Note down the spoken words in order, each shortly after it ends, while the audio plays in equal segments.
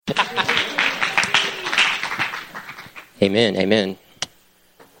Amen, amen.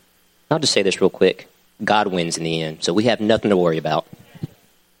 I'll just say this real quick. God wins in the end, so we have nothing to worry about.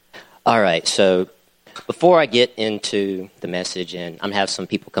 All right, so before I get into the message, and I'm going to have some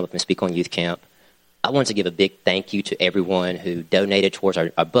people come up and speak on youth camp, I want to give a big thank you to everyone who donated towards our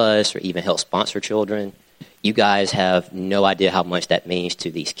bus or even helped sponsor children. You guys have no idea how much that means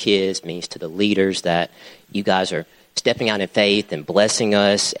to these kids, means to the leaders, that you guys are stepping out in faith and blessing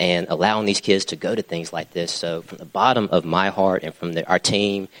us and allowing these kids to go to things like this. So from the bottom of my heart and from our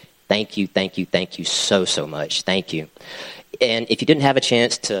team, thank you so, so much. Thank you. And if you didn't have a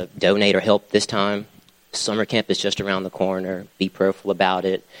chance to donate or help this time, summer camp is just around the corner. Be prayerful about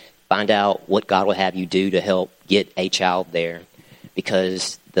it. Find out what God will have you do to help get a child there.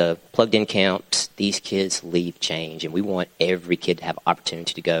 Because the plugged-in camps, these kids leave change, and we want every kid to have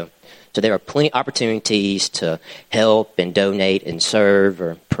opportunity to go. So there are plenty of opportunities to help and donate and serve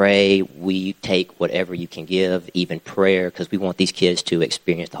or pray. We take whatever you can give, even prayer, because we want these kids to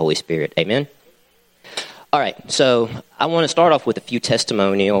experience the Holy Spirit. Amen? All right, so I want to start off with a few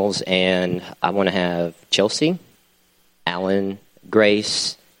testimonials, and I want to have Chelsea, Alan,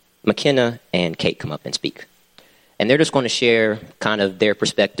 Grace, McKenna, and Kate come up and speak. And they're just going to share kind of their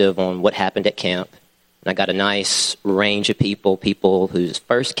perspective on what happened at camp. And I got a nice range of people whose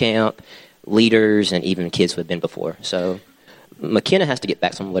first camp, leaders, and even kids who have been before. So McKenna has to get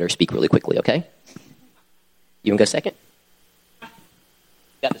back, so I'm going to let her speak really quickly, okay? You want to go second?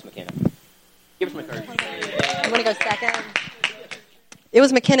 Got this, McKenna. Give us my card. You want to go second? It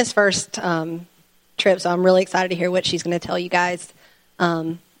was McKenna's first trip, so I'm really excited to hear what she's going to tell you guys.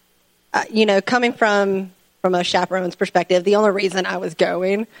 Coming from a chaperone's perspective, the only reason I was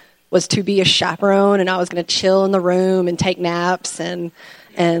going was to be a chaperone, and I was going to chill in the room and take naps and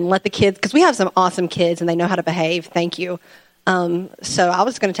let the kids, because we have some awesome kids and they know how to behave. Thank you. So I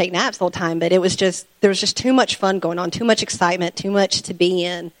was going to take naps the whole time, but there was just too much fun going on, too much excitement, too much to be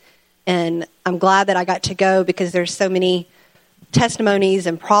in. And I'm glad that I got to go, because there's so many testimonies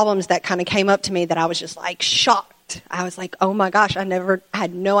and problems that kind of came up to me that I was just like shocked. I was like, oh my gosh, I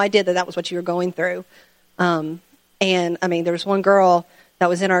had no idea that was what you were going through. And I mean, there was one girl that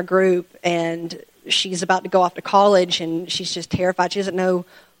was in our group, and she's about to go off to college, and she's just terrified. She doesn't know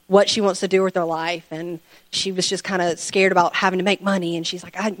what she wants to do with her life, and she was just kind of scared about having to make money. And she's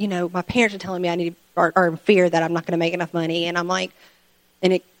like, my parents are telling me are in fear that I'm not going to make enough money. And I'm like,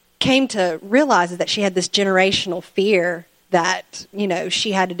 and it came to realize that she had this generational fear that,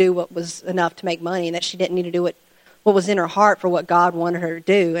 she had to do what was enough to make money, and that she didn't need to do what was in her heart for what God wanted her to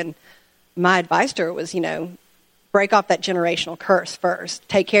do. And my advice to her was, break off that generational curse first.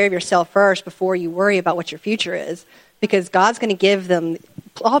 Take care of yourself first before you worry about what your future is, because God's going to give them,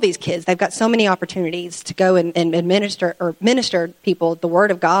 all these kids, they've got so many opportunities to go and minister people the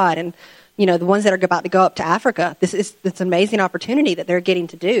Word of God. And, the ones that are about to go up to Africa, it's an amazing opportunity that they're getting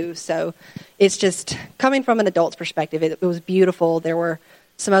to do. So it's just coming from an adult's perspective, it was beautiful. There were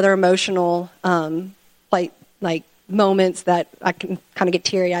some other emotional, like moments that I can kind of get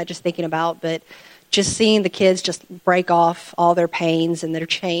teary-eyed just thinking about, but just seeing the kids just break off all their pains and their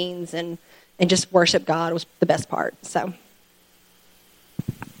chains and just worship God was the best part. So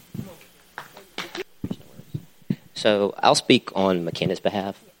I'll speak on McKenna's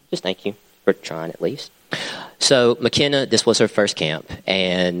behalf. Just thank you for trying at least. So McKenna, this was her first camp,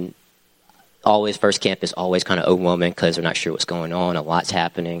 and always first camp is always kind of overwhelming because they're not sure what's going on, a lot's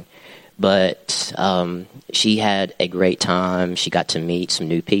happening. But she had a great time. She got to meet some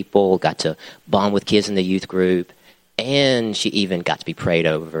new people, got to bond with kids in the youth group, and she even got to be prayed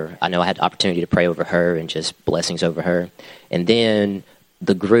over. I know I had the opportunity to pray over her and just blessings over her. And then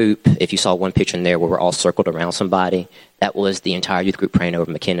the group, if you saw one picture in there where we're all circled around somebody, that was the entire youth group praying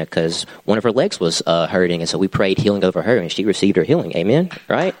over McKenna because one of her legs was hurting, and so we prayed healing over her, and she received her healing. Amen?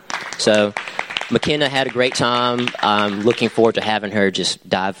 Right? So McKenna had a great time. I'm looking forward to having her just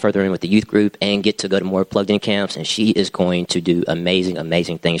dive further in with the youth group and get to go to more plugged-in camps, and she is going to do amazing,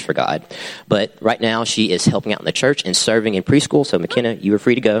 amazing things for God. But right now, she is helping out in the church and serving in preschool. So McKenna, you are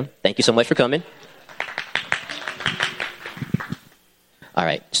free to go. Thank you so much for coming. All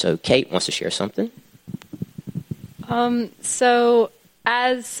right, so Kate wants to share something. So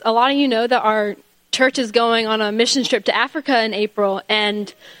as a lot of you know, that our church is going on a mission trip to Africa in April,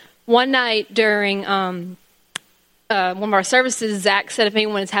 and one night during one of our services, Zach said if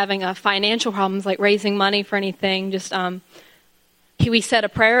anyone is having a financial problems, like raising money for anything, just we said a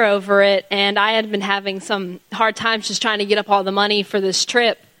prayer over it, and I had been having some hard times just trying to get up all the money for this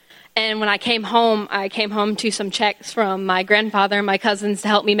trip. And when I came home to some checks from my grandfather and my cousins to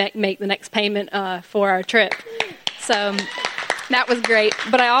help me make the next payment for our trip. So That was great.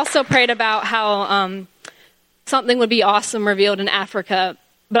 But I also prayed about how something would be awesome revealed in Africa.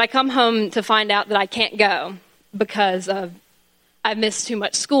 But I come home to find out that I can't go because I've missed too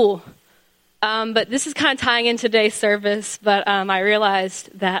much school. But this is kind of tying in today's service. But I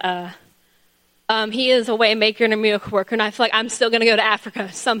realized that he is a way maker and a miracle worker. And I feel like I'm still going to go to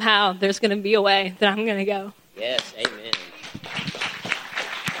Africa. Somehow there's going to be a way that I'm going to go. Yes, amen.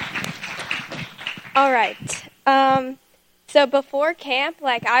 All right. So before camp,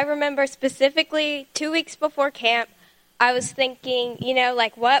 I remember specifically 2 weeks before camp, I was thinking,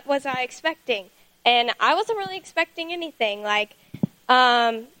 what was I expecting? And I wasn't really expecting anything.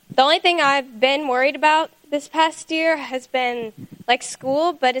 The only thing I've been worried about this past year has been,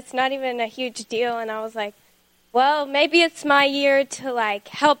 school, but it's not even a huge deal. And I was like, well, maybe it's my year to,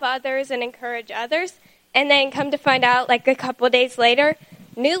 help others and encourage others. And then come to find out, a couple of days later,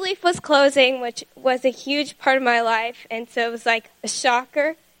 New Leaf was closing, which was a huge part of my life. And so it was, a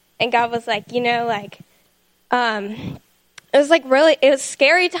shocker. And God was like, it was, it was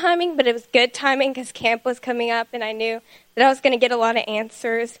scary timing, but it was good timing because camp was coming up. And I knew that I was going to get a lot of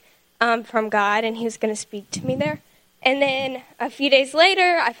answers from God, and he was going to speak to me there. And then a few days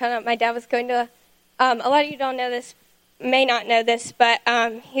later, I found out my dad was going to, a lot of you don't know this, may not know this, but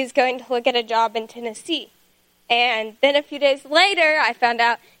he's going to look at a job in Tennessee. And then a few days later, I found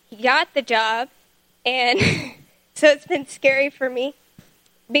out he got the job. And so it's been scary for me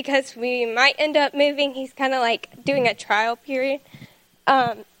because we might end up moving. He's kind of doing a trial period.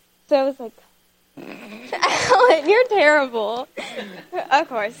 So I was like, Alan, you're terrible. Of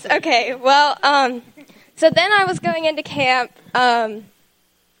course. Okay, well, so then I was going into camp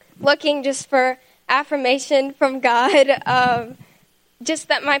looking just for affirmation from God, just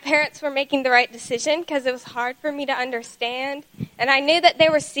that my parents were making the right decision because it was hard for me to understand. And I knew that they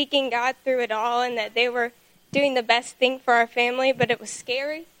were seeking God through it all and that they were doing the best thing for our family, but it was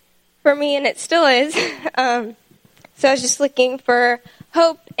scary for me, and it still is. So I was just looking for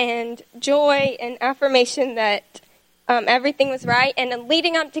hope and joy and affirmation that everything was right. And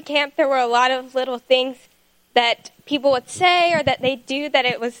leading up to camp, there were a lot of little things that people would say or that they do that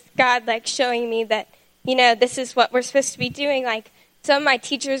it was God showing me that, this is what we're supposed to be doing. Some of my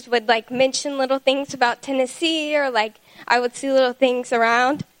teachers would mention little things about Tennessee, or I would see little things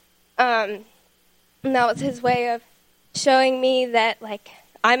around. And that was his way of showing me that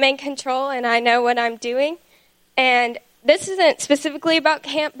I'm in control and I know what I'm doing. And this isn't specifically about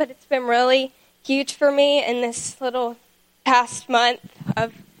camp, but it's been really huge for me in this little past month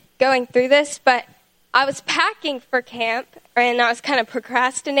of going through this. But I was packing for camp, and I was kind of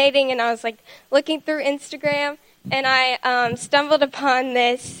procrastinating, and I was looking through Instagram, and I stumbled upon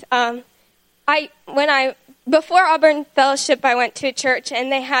this. Before Auburn Fellowship, I went to a church,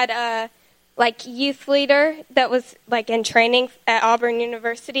 and they had a youth leader that was in training at Auburn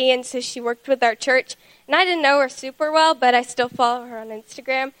University, and so she worked with our church. And I didn't know her super well, but I still follow her on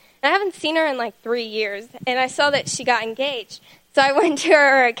Instagram. And I haven't seen her in 3 years, and I saw that she got engaged. So I went to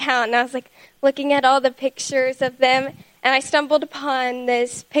her account, and I was looking at all the pictures of them, and I stumbled upon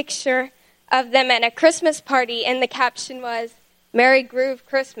this picture of them at a Christmas party, and the caption was, "Merry Groove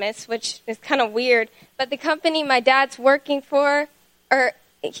Christmas," which is kind of weird. But the company my dad's working for,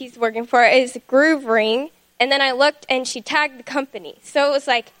 is Groove Ring. And then I looked, and she tagged the company. So it was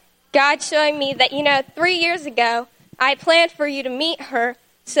God showing me that, 3 years ago, I planned for you to meet her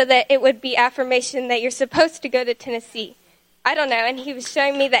so that it would be affirmation that you're supposed to go to Tennessee. I don't know. And he was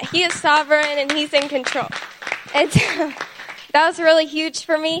showing me that he is sovereign and he's in control. And so that was really huge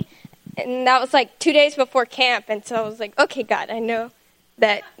for me. And that was 2 days before camp. And so I was like, okay, God, I know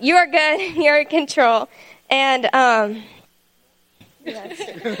that you are good. You're in control. And yes,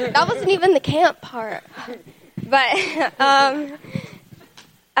 that wasn't even the camp part. But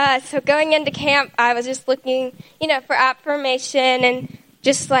so going into camp, I was just looking, for affirmation and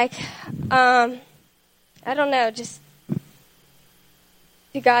just I don't know, just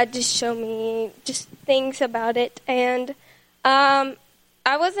to God just show me just things about it. And I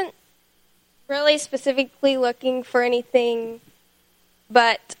wasn't really specifically looking for anything,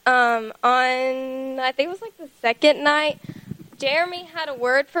 but on, I think it was the second night, Jeremy had a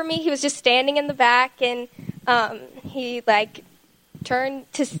word for me. He was just standing in the back, and he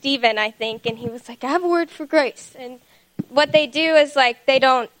turned to Stephen, I think, and he was like, "I have a word for Grace." And what they do is they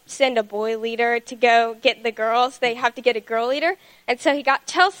don't send a boy leader to go get the girls. They have to get a girl leader. And so he got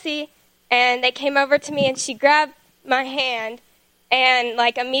Chelsea, and they came over to me, and she grabbed my hand, and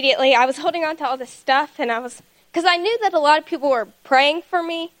immediately I was holding on to all this stuff, and because I knew that a lot of people were praying for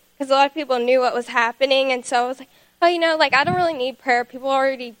me, because a lot of people knew what was happening. And so I was like, oh, I don't really need prayer. People are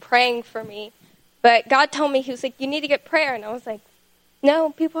already praying for me. But God told me, he was like, you need to get prayer. And I was like,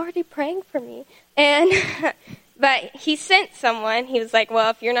 no, people are already praying for me. And but he sent someone. He was like, well,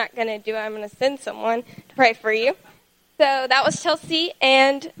 if you're not going to do it, I'm going to send someone to pray for you. So that was Chelsea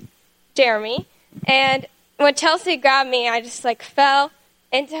and Jeremy. And when Chelsea grabbed me, I just like fell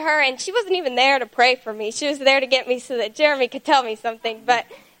into her. And she wasn't even there to pray for me. She was there to get me so that Jeremy could tell me something. But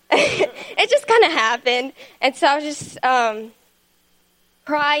it just kind of happened. And so I was just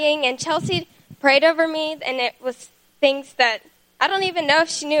crying. And Chelsea prayed over me. And it was things that I don't even know if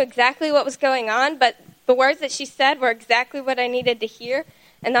she knew exactly what was going on. But the words that she said were exactly what I needed to hear.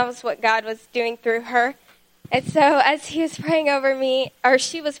 And that was what God was doing through her. And so as he was praying over me, or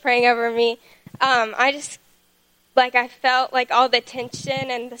she was praying over me, I just, like, I felt like all the tension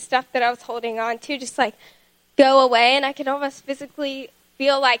and the stuff that I was holding on to just, like, go away. And I could almost physically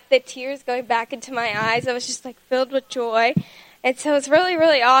feel, like, the tears going back into my eyes. I was just, like, filled with joy. And so it was really,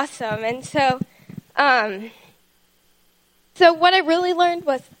 really awesome. And so, so what I really learned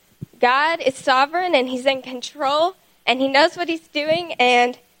was God is sovereign and he's in control and he knows what he's doing.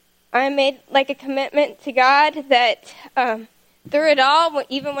 And I made like a commitment to God that through it all,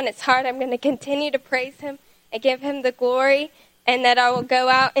 even when it's hard, I'm going to continue to praise him and give him the glory, and that I will go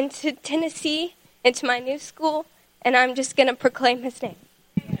out into Tennessee, into my new school, and I'm just going to proclaim his name.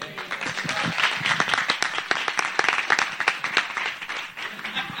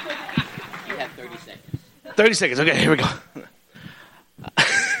 You have 30 seconds. 30 seconds. Okay, here we go.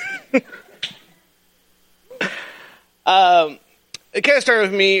 It kind of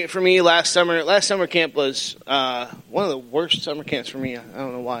started with for me last summer. Last summer camp was one of the worst summer camps for me. I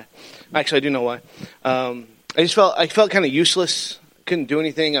don't know why. Actually, I do know why. I felt kind of useless. Couldn't do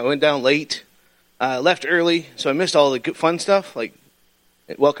anything. I went down late. Left early, so I missed all the good fun stuff, like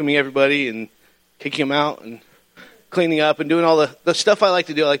welcoming everybody and kicking them out and cleaning up and doing all the stuff I like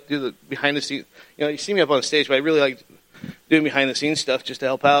to do. I like to do the behind the scenes. You know, you see me up on stage, but I really like doing behind the scenes stuff just to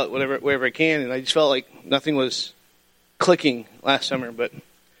help out wherever I can. And I just felt like nothing was clicking last summer. But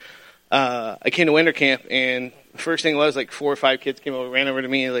I came to winter camp, and the first thing was like 4 or 5 kids ran over to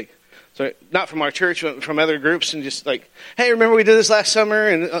me, and so not from our church, but from other groups, and just like, hey, remember we did this last summer?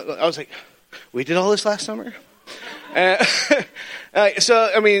 And I was like, we did all this last summer?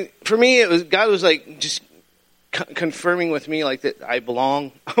 So, I mean, for me, God was like just confirming with me like that I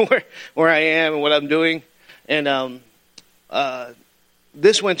belong where I am and what I'm doing. And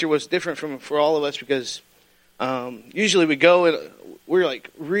this winter was different for all of us because usually we go and we're like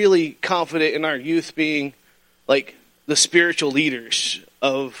really confident in our youth being like the spiritual leaders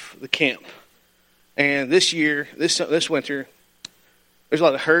of the camp. And this year, this winter, there's a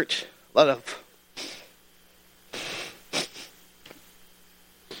lot of hurt, a lot of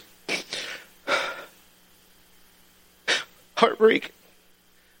heartbreak,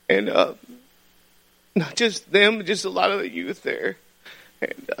 and not just them, just a lot of the youth there.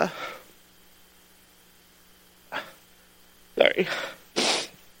 And sorry,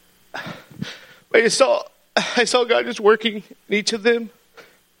 I saw God just working in each of them.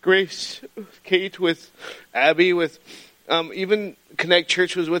 Grace, with Kate, with Abby, with even Connect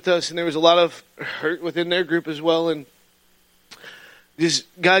Church was with us, and there was a lot of hurt within their group as well. And just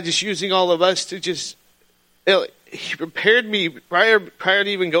God just using all of us to just, he prepared me prior to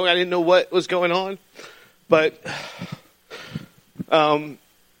even going. I didn't know what was going on, but like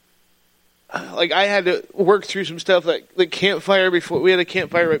I had to work through some stuff, like the campfire before. We had a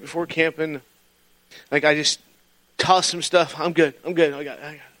campfire right before camp, and like I just tossed some stuff. I'm good. I got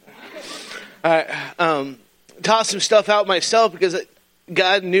tossed some stuff out myself because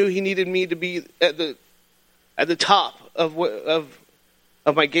God knew He needed me to be at the top of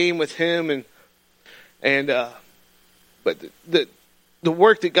my game with Him, but the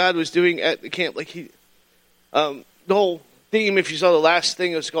work that God was doing at the camp, like the whole theme, if you saw the last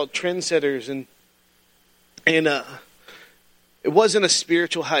thing, it was called Trendsetters, and it wasn't a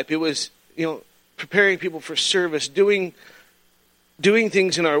spiritual hype. It was, preparing people for service, doing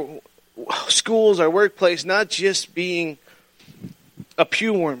things in our schools, our workplace, not just being a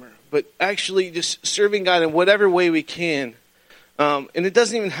pew warmer, but actually just serving God in whatever way we can. And it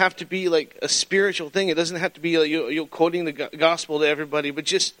doesn't even have to be like a spiritual thing. It doesn't have to be you're quoting the gospel to everybody, but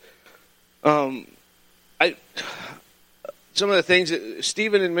just some of the things that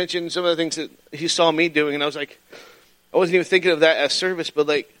Stephen had mentioned, some of the things that he saw me doing, and I was like, I wasn't even thinking of that as service, but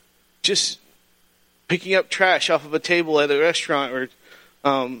like just picking up trash off of a table at a restaurant or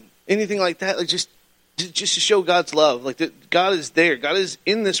anything like that, like just to show God's love, like that God is there, God is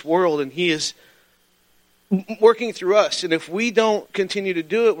in this world, and He is working through us. And if we don't continue to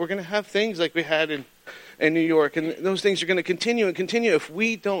do it, we're going to have things like we had in New York, and those things are going to continue and continue if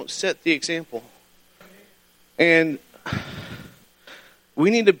we don't set the example. And we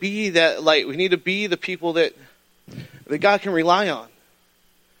need to be that light. We need to be the people that God can rely on.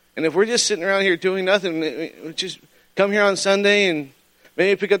 And if we're just sitting around here doing nothing, we just come here on Sunday and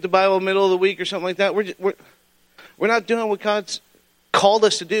maybe pick up the Bible in the middle of the week or something like that, we're not doing what God's called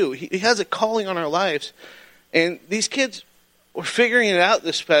us to do. He has a calling on our lives. And these kids were figuring it out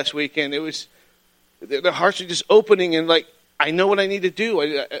this past weekend. It was, their hearts are just opening and like, I know what I need to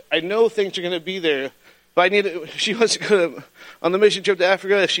do. I know things are going to be there. If I need to, if she wants to go on the mission trip to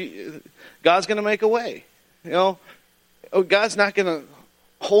Africa, God's going to make a way. You know, God's not going to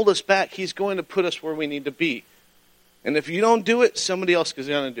hold us back. He's going to put us where we need to be. And if you don't do it, somebody else is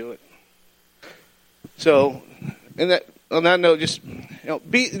going to do it. So, on that note, just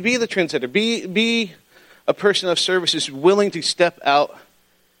be the trendsetter. Be a person of service who's willing to step out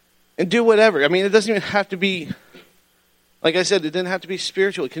and do whatever. I mean, it doesn't even have to be, like I said, it didn't have to be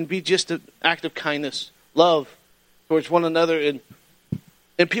spiritual. It can be just an act of kindness, love towards one another,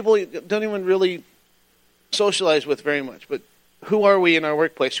 and people don't even really socialize with very much. But who are we in our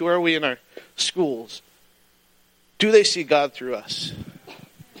workplace? Who are we in our schools? Do they see God through us?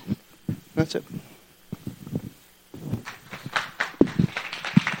 That's it.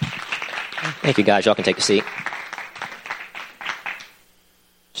 Thank you, guys. Y'all can take a seat.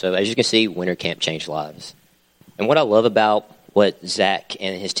 So as you can see, winter camp changed lives. And what I love about what Zach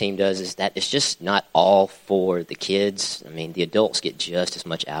and his team does is that it's just not all for the kids. I mean, the adults get just as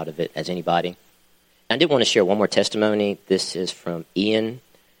much out of it as anybody. I did want to share one more testimony. This is from Ian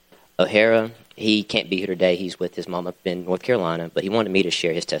O'Hara. He can't be here today. He's with his mom up in North Carolina, but he wanted me to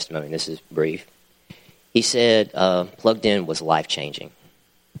share his testimony. This is brief. He said, Plugged In was life-changing.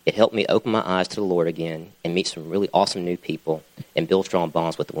 It helped me open my eyes to the Lord again and meet some really awesome new people and build strong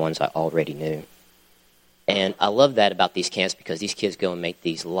bonds with the ones I already knew. And I love that about these camps because these kids go and make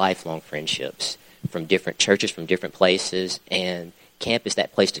these lifelong friendships from different churches, from different places, and camp is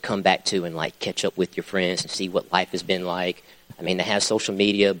that place to come back to and like catch up with your friends and see what life has been like. I mean, they have social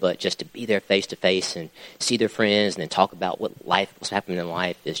media, but just to be there face to face and see their friends and then talk about what's happening in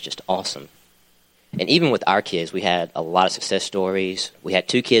life is just awesome. And even with our kids, we had a lot of success stories. We had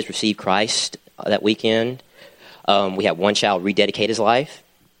 2 kids receive Christ that weekend. We had 1 child rededicate his life.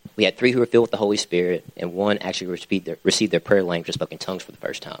 We had 3 who were filled with the Holy Spirit, and 1 actually received their prayer language and spoke in tongues for the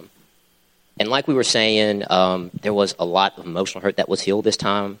first time. And like we were saying, there was a lot of emotional hurt that was healed this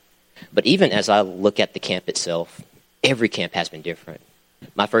time. But even as I look at the camp itself, every camp has been different.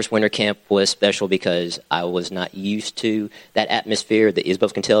 My first winter camp was special because I was not used to that atmosphere. The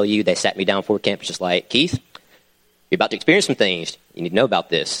Isbos can tell you. They sat me down before camp. It's just like, Keith, you're about to experience some things. You need to know about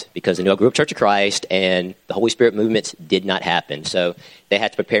this because I grew up Church of Christ and the Holy Spirit movements did not happen. So they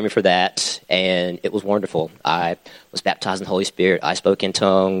had to prepare me for that, and it was wonderful. I was baptized in the Holy Spirit. I spoke in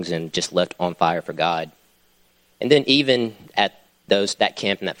tongues and just left on fire for God. And then even at that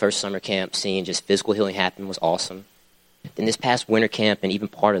camp and that first summer camp, seeing just physical healing happen was awesome. Then this past winter camp and even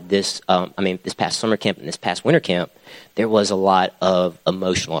part of this past summer camp and this past winter camp, there was a lot of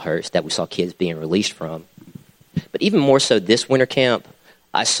emotional hurts that we saw kids being released from. But even more so this winter camp,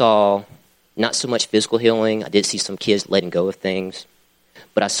 I saw not so much physical healing. I did see some kids letting go of things.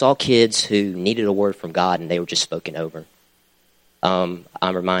 But I saw kids who needed a word from God and they were just spoken over. I'm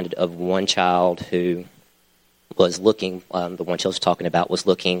reminded of one child who was looking, the one Chelsea was talking about, was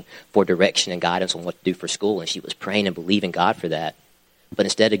looking for direction and guidance on what to do for school, and she was praying and believing God for that. But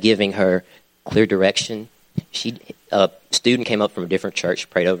instead of giving her clear direction, a student came up from a different church,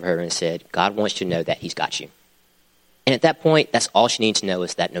 prayed over her, and said, God wants you to know that he's got you. And at that point, that's all she needed to know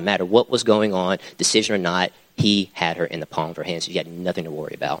is that no matter what was going on, decision or not, he had her in the palm of her hand, so she had nothing to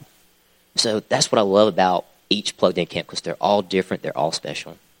worry about. So that's what I love about each Plugged In camp, because they're all different, they're all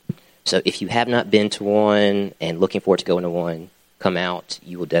special. So if you have not been to one and looking forward to going to one, come out.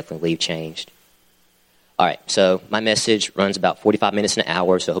 You will definitely leave changed. All right, so my message runs about 45 minutes an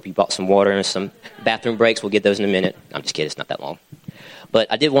hour, so I hope you brought some water and some bathroom breaks. We'll get those in a minute. I'm just kidding. It's not that long.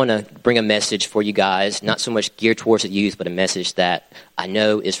 But I did want to bring a message for you guys, not so much geared towards the youth, but a message that I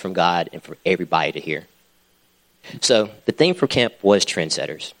know is from God and for everybody to hear. So the theme for camp was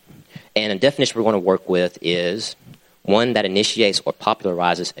trendsetters. And a definition we're going to work with is one that initiates or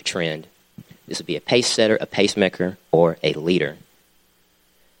popularizes a trend. This would be a pace setter, a pacemaker, or a leader.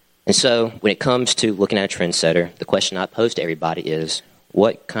 And so when it comes to looking at a trendsetter, the question I pose to everybody is,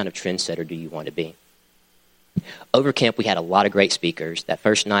 what kind of trendsetter do you want to be? Over camp, we had a lot of great speakers. That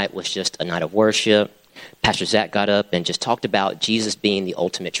first night was just a night of worship. Pastor Zach got up and just talked about Jesus being the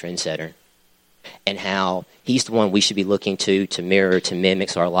ultimate trendsetter and how he's the one we should be looking to mirror, to mimic,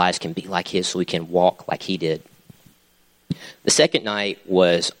 so our lives can be like his, so we can walk like he did. The second night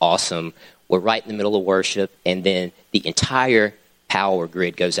was awesome. we're right in the middle of worship, and then the entire power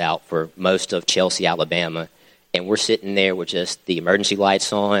grid goes out for most of Chelsea, Alabama, and we're sitting there with just the emergency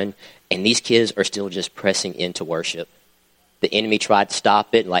lights on, and these kids are still just pressing into worship. The enemy tried to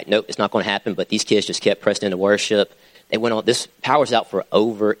stop it, like, nope, it's not going to happen, but these kids just kept pressing into worship. They went on, this power's out for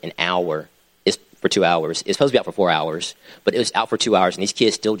over an hour. It's for 2 hours. It's supposed to be out for 4 hours, but it was out for 2 hours, and these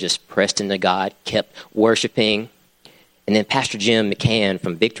kids still just pressed into God, kept worshiping. And then Pastor Jim McCann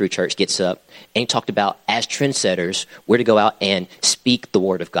from Victory Church gets up, and he talked about, as trendsetters, we're to go out and speak the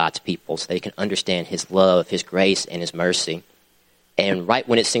word of God to people so they can understand his love, his grace, and his mercy. And right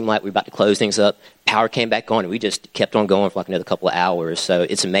when it seemed like we were about to close things up, power came back on, and we just kept on going for like another couple of hours. So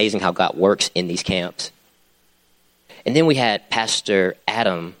it's amazing how God works in these camps. And then we had Pastor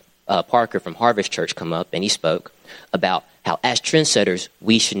Adam Parker from Harvest Church come up, and he spoke about how, as trendsetters,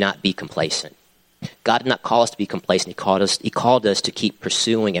 we should not be complacent. God did not call us to be complacent. He called us to keep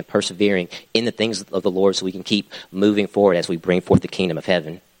pursuing and persevering in the things of the Lord so we can keep moving forward as we bring forth the kingdom of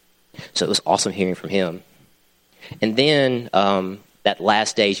heaven. So it was awesome hearing from him. And then that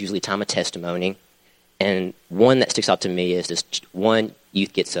last day is usually a time of testimony. And one that sticks out to me is this one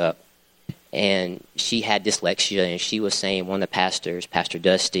youth gets up, and she had dyslexia, and she was saying one of the pastors, Pastor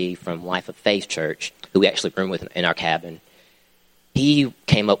Dusty from Life of Faith Church, who we actually room with in our cabin, he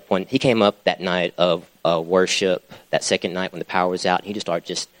came up that night of worship, that second night when the power was out, and he just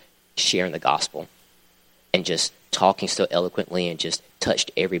started sharing the gospel and just talking so eloquently and just touched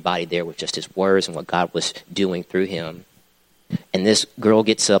everybody there with just his words and what God was doing through him. And this girl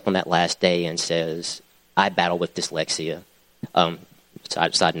gets up on that last day and says, I battle with dyslexia.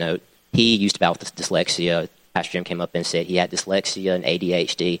 Side note, he used to battle with dyslexia. Pastor Jim came up and said he had dyslexia and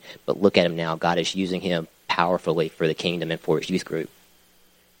ADHD, but look at him now. God is using him powerfully for the kingdom and for his youth group.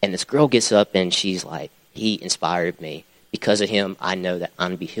 And this girl gets up and she's like, he inspired me. Because of him, I know that I'm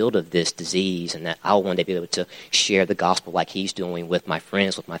going to be healed of this disease and that I'll one day be able to share the gospel like he's doing with my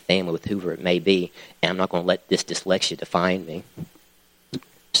friends, with my family, with whoever it may be. And I'm not going to let this dyslexia define me.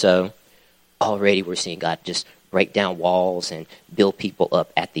 So already we're seeing God just break down walls and build people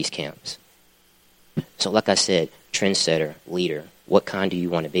up at these camps. So like I said, trendsetter, leader, what kind do you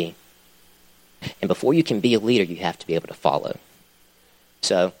want to be? And before you can be a leader, you have to be able to follow.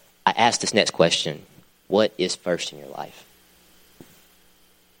 So I asked this next question. What is first in your life?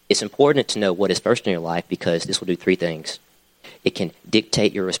 It's important to know what is first in your life because this will do three things. It can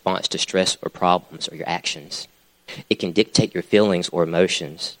dictate your response to stress or problems or your actions. It can dictate your feelings or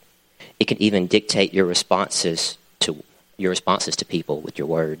emotions. It can even dictate your responses to people with your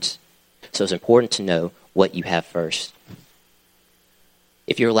words. So it's important to know what you have first.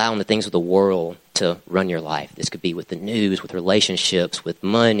 If you're allowing the things of the world to run your life, this could be with the news, with relationships, with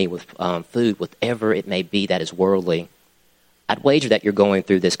money, with food, whatever it may be that is worldly, I'd wager that you're going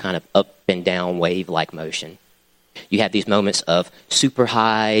through this kind of up and down wave-like motion. You have these moments of super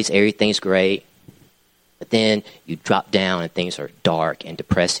highs, everything's great, but then you drop down and things are dark and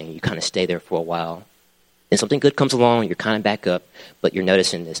depressing. You kind of stay there for a while. Then something good comes along, you're kind of back up, but you're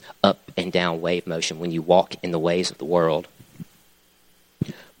noticing this up and down wave motion when you walk in the ways of the world.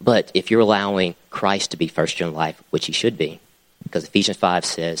 But if you're allowing Christ to be first in your life, which he should be, because Ephesians 5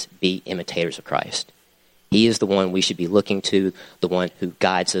 says, be imitators of Christ. He is the one we should be looking to, the one who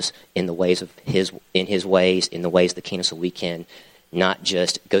guides us in the ways of his ways, in the ways of the kingdom, so we can not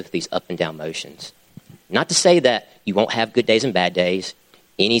just go through these up and down motions. Not to say that you won't have good days and bad days.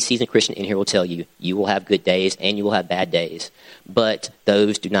 Any seasoned Christian in here will tell you, you will have good days and you will have bad days. But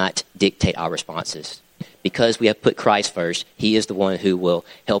those do not dictate our responses. Because we have put Christ first, he is the one who will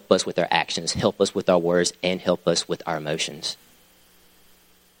help us with our actions, help us with our words, and help us with our emotions.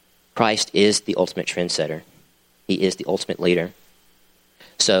 Christ is the ultimate trendsetter. He is the ultimate leader.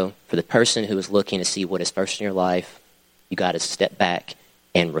 So for the person who is looking to see what is first in your life, you got to step back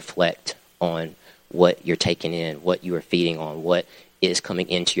and reflect on what you're taking in, what you are feeding on, what is coming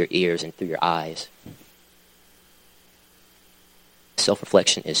into your ears and through your eyes.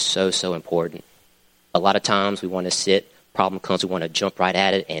 Self-reflection is so, so important. A lot of times we want to sit, problem comes, we want to jump right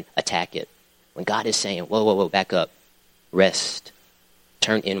at it and attack it. When God is saying, whoa, back up, rest,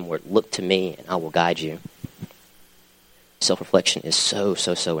 turn inward, look to me, and I will guide you. Self-reflection is so,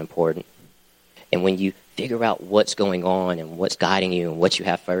 so, so important. And when you figure out what's going on and what's guiding you and what you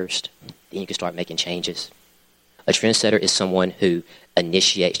have first, then you can start making changes. A trendsetter is someone who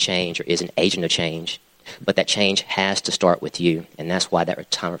initiates change or is an agent of change. But that change has to start with you, and that's why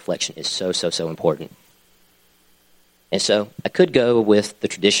that time reflection is so, so, so important. And so I could go with the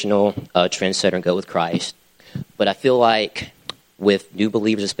traditional trendsetter and go with Christ, but I feel like with new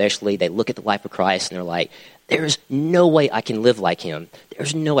believers especially. They look at the life of Christ and they're like, there's no way I can live like him.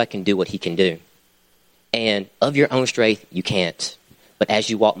 There's no way I can do what he can do. And of your own strength, you can't. But as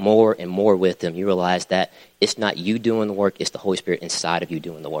you walk more and more with him, you realize that it's not you doing the work, it's the Holy Spirit inside of you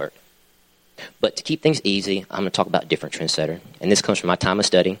doing the work. But to keep things easy, I'm going to talk about a different trendsetter. And this comes from my time of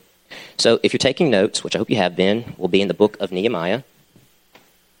study. So if you're taking notes, which I hope you have been, we'll be in the book of Nehemiah,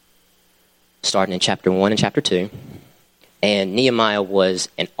 starting in chapter 1 and chapter 2. And Nehemiah was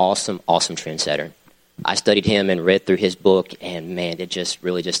an awesome, awesome trendsetter. I studied him and read through his book, and man, it just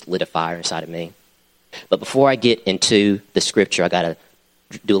really just lit a fire inside of me. But before I get into the scripture, I got to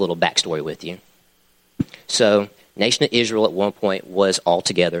do a little backstory with you. So, nation of Israel at one point was all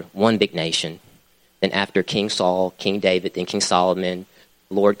together, one big nation. Then after King Saul, King David, then King Solomon,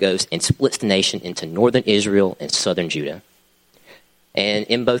 the Lord goes and splits the nation into northern Israel and southern Judah. And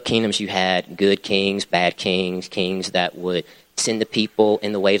in both kingdoms you had good kings, bad kings, kings that would send the people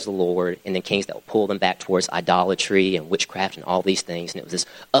in the ways of the Lord, and then kings that would pull them back towards idolatry and witchcraft and all these things. And it was this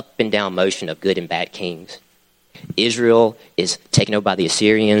up and down motion of good and bad kings. Israel is taken over by the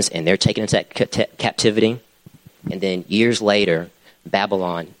Assyrians, and they're taken into captivity. And then years later,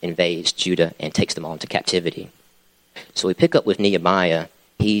 Babylon invades Judah and takes them all into captivity. So we pick up with Nehemiah.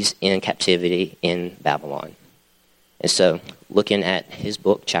 He's in captivity in Babylon. And so, looking at his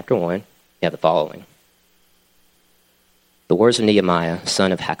book, chapter 1, you have the following. The words of Nehemiah,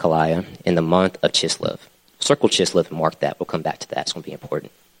 son of Hakaliah, in the month of Chislev. Circle Chislev and mark that. We'll come back to that. It's going to be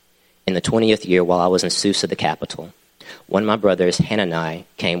important. In the 20th year, while I was in Susa, the capital, one of my brothers, Hanani,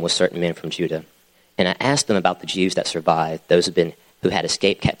 came with certain men from Judah. And I asked them about the Jews that survived, those who had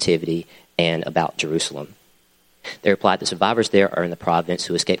escaped captivity, and about Jerusalem. They replied, the survivors there are in the province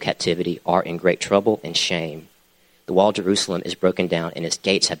who escaped captivity are in great trouble and shame. The wall of Jerusalem is broken down, and its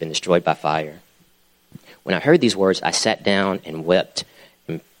gates have been destroyed by fire. When I heard these words, I sat down and wept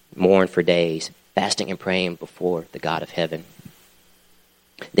and mourned for days, fasting and praying before the God of heaven.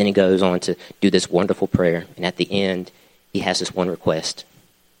 Then he goes on to do this wonderful prayer, and at the end, he has this one request.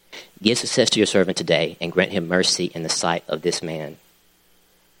 Give success to your servant today, and grant him mercy in the sight of this man.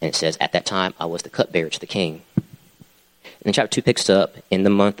 And it says, at that time, I was the cupbearer to the king. And then chapter 2 picks up in the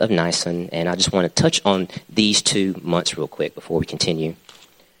month of Nisan, and I just want to touch on these 2 months real quick before we continue.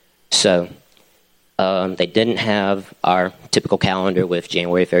 So, they didn't have our typical calendar with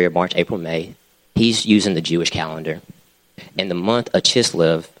January, February, March, April, May. He's using the Jewish calendar. And the month of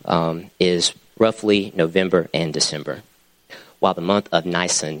Chislev is roughly November and December, while the month of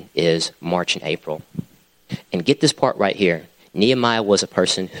Nisan is March and April. And get this part right here. Nehemiah was a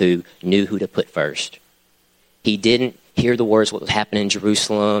person who knew who to put first. He didn't hear the words what was happening in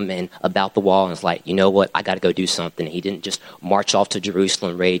Jerusalem and about the wall and was like, you know what, I got to go do something. He didn't just march off to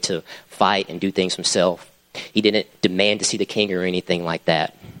Jerusalem ready to fight and do things himself. He didn't demand to see the king or anything like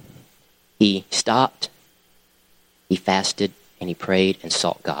that. He stopped, he fasted, and he prayed and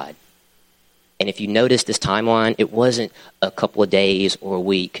sought God. And if you notice this timeline, it wasn't a couple of days or a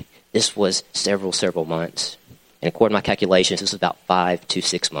week. This was several months. And according to my calculations, this was about 5 to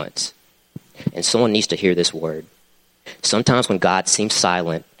 6 months. And someone needs to hear this word. Sometimes when God seems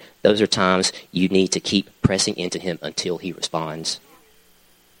silent, those are times you need to keep pressing into him until he responds.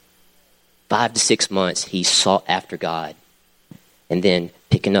 5 to 6 months, he sought after God. And then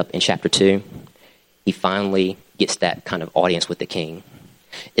picking up in chapter 2, he finally gets that kind of audience with the king.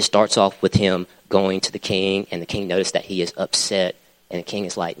 It starts off with him going to the king, and the king noticed that he is upset. And the king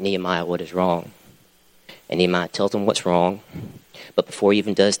is like, Nehemiah, what is wrong? And Nehemiah tells him what's wrong. But before he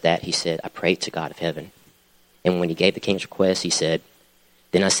even does that, he said, I prayed to God of heaven. And when he gave the king's request, he said,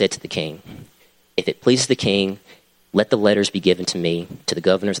 then I said to the king, if it pleases the king, let the letters be given to me, to the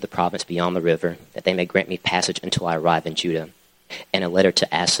governors of the province beyond the river, that they may grant me passage until I arrive in Judah. And a letter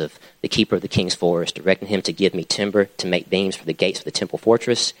to Asaph, the keeper of the king's forest, directing him to give me timber to make beams for the gates of the temple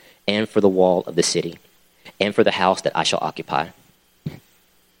fortress, and for the wall of the city, and for the house that I shall occupy.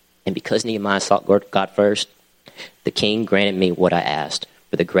 And because Nehemiah sought God first, the king granted me what I asked,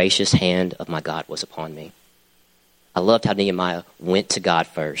 for the gracious hand of my God was upon me. I loved how Nehemiah went to God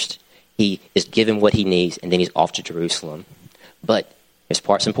first. He is given what he needs, and then he's off to Jerusalem. But this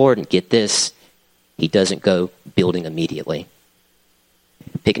part's important. Get this. He doesn't go building immediately.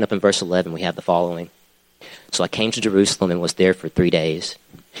 Picking up in verse 11, we have the following. So I came to Jerusalem and was there for 3 days.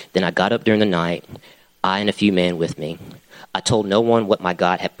 Then I got up during the night, I and a few men with me. I told no one what my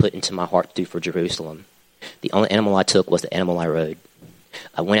God had put into my heart to do for Jerusalem. The only animal I took was the animal I rode.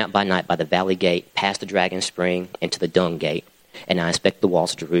 I went out by night by the valley gate, past the dragon spring, and to the dung gate, and I inspected the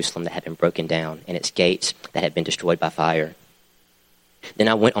walls of Jerusalem that had been broken down, and its gates that had been destroyed by fire. Then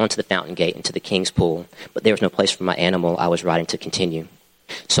I went on to the fountain gate and to the king's pool, but there was no place for my animal I was riding to continue.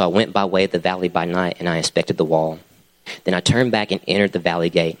 So I went by way of the valley by night, and I inspected the wall. Then I turned back and entered the valley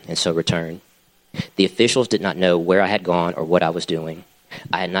gate, and so returned. The officials did not know where I had gone or what I was doing.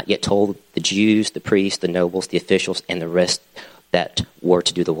 I had not yet told the Jews, the priests, the nobles, the officials, and the rest that were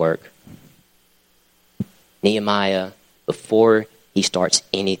to do the work. Nehemiah, before he starts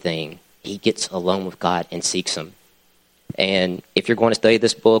anything, he gets alone with God and seeks him. And if you're going to study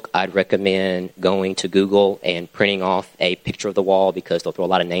this book, I'd recommend going to Google and printing off a picture of the wall, because they'll throw a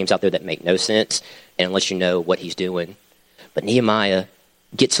lot of names out there that make no sense and unless you know what he's doing. But Nehemiah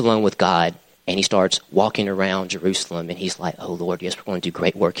gets alone with God, and he starts walking around Jerusalem, and he's like, oh, Lord, yes, we're going to do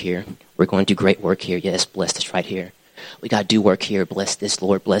great work here. We're going to do great work here. Yes, bless this right here. We got to do work here. Bless this,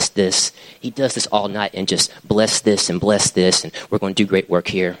 Lord, bless this. He does this all night and just bless this, and we're going to do great work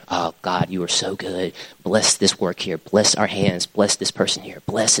here. Oh, God, you are so good. Bless this work here. Bless our hands. Bless this person here.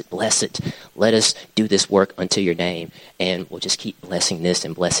 Bless it, bless it. Let us do this work unto your name, and we'll just keep blessing this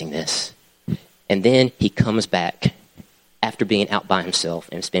and blessing this. And then he comes back after being out by himself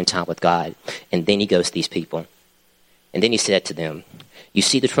and spend time with God, and then he goes to these people. And then he said to them, you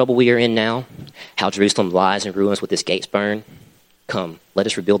see the trouble we are in now? How Jerusalem lies in ruins with its gates burned? Come, let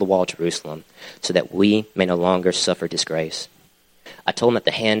us rebuild the wall of Jerusalem, so that we may no longer suffer disgrace. I told them that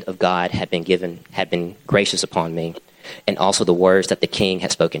the hand of God had been gracious upon me, and also the words that the king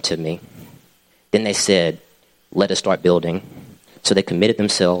had spoken to me. Then they said, let us start building. So they committed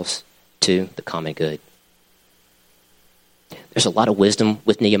themselves to the common good. There's a lot of wisdom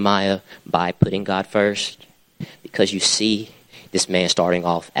with Nehemiah by putting God first, because you see this man starting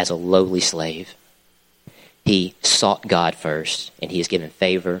off as a lowly slave. He sought God first, and he is given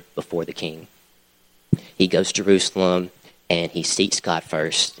favor before the king. He goes to Jerusalem, and he seeks God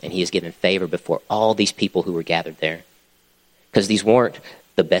first, and he is given favor before all these people who were gathered there. Because these weren't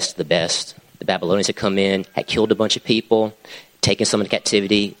the best of the best. The Babylonians had come in, had killed a bunch of people, taken some into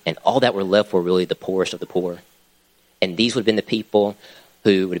captivity, and all that were left were really the poorest of the poor. And these would have been the people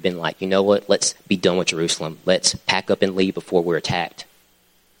who would have been like, you know what, let's be done with Jerusalem. Let's pack up and leave before we're attacked.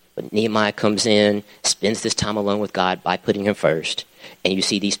 But Nehemiah comes in, spends this time alone with God by putting him first. And you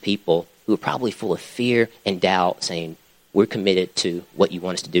see these people who are probably full of fear and doubt saying, we're committed to what you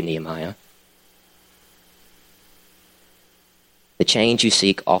want us to do, Nehemiah. The change you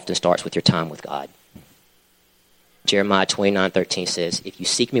seek often starts with your time with God. Jeremiah 29:13 says, if you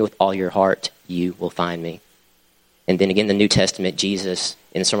seek me with all your heart, you will find me. And then again, the New Testament, Jesus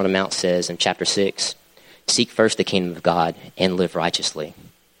in the Sermon on the Mount says in chapter 6, seek first the kingdom of God and live righteously,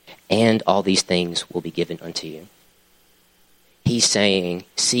 and all these things will be given unto you. He's saying,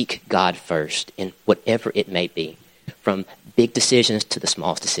 seek God first in whatever it may be, from big decisions to the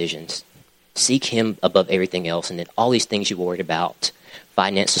smallest decisions. Seek him above everything else, and then all these things you're worried about,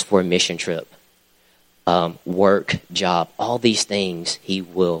 finances for a mission trip, work, job, all these things he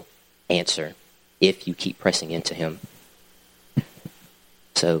will answer if you keep pressing into him.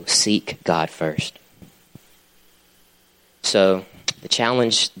 So seek God first. So the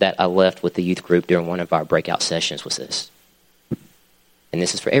challenge that I left with the youth group during one of our breakout sessions was this. And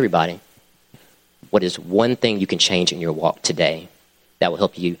this is for everybody. What is one thing you can change in your walk today that will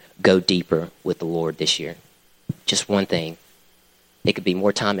help you go deeper with the Lord this year? Just one thing. It could be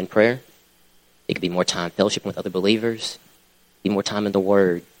more time in prayer. It could be more time fellowshipping with other believers. Be more time in the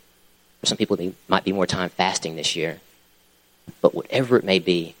Word. For some people, it might be more time fasting this year. But whatever it may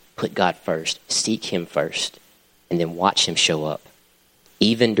be, put God first. Seek him first. And then watch him show up.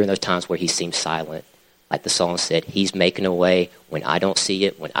 Even during those times where he seems silent. Like the song said, he's making a way when I don't see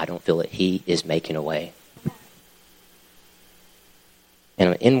it, when I don't feel it. He is making a way. And I'm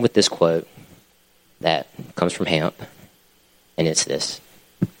going to end with this quote that comes from Hamp. And it's this.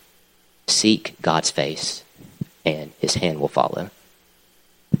 Seek God's face, and his hand will follow.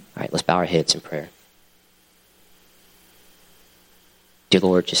 All right, let's bow our heads in prayer. Dear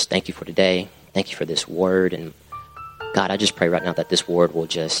Lord, just thank you for today. Thank you for this word. And God, I just pray right now that this word will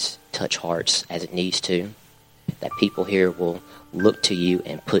just touch hearts as it needs to. That people here will look to you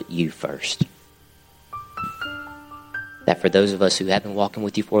and put you first. That for those of us who have been walking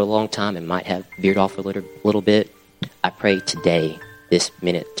with you for a long time and might have veered off a little bit, I pray today, this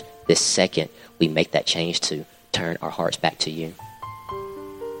minute, this second, we make that change to turn our hearts back to you.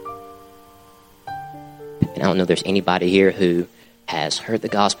 And I don't know if there's anybody here who has heard the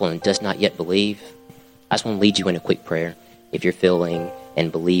gospel and does not yet believe. I just want to lead you in a quick prayer. If you're feeling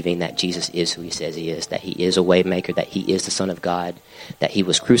and believing that Jesus is who he says he is, that he is a way maker, that he is the Son of God, that he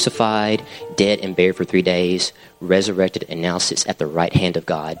was crucified, dead and buried for 3 days, resurrected, and now sits at the right hand of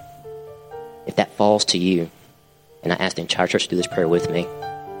God. If that falls to you, And I ask the entire church to do this prayer with me.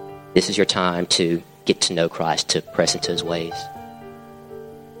 This is your time to get to know Christ, to press into his ways.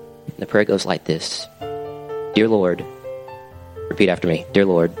 And the prayer goes like this. Dear Lord, repeat after me. Dear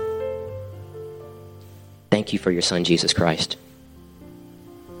Lord, thank you for your son, Jesus Christ.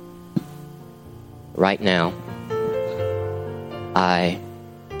 Right now, I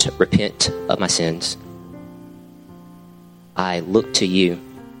repent of my sins. I look to you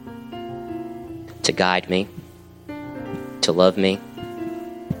to guide me, to love me,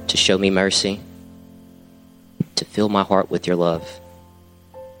 to show me mercy, to fill my heart with your love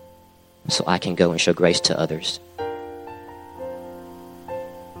so I can go and show grace to others.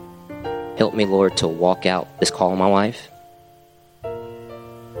 Help me, Lord, to walk out this call on my life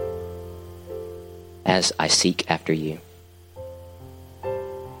as I seek after you.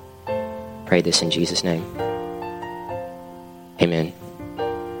 Pray this in Jesus' name. Amen.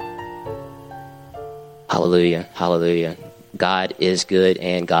 Hallelujah. Hallelujah. God is good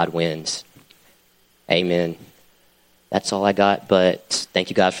and God wins. Amen. That's all I got, but thank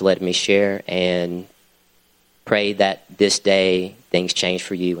you guys for letting me share, and pray that this day things change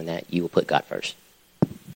for you and that you will put God first.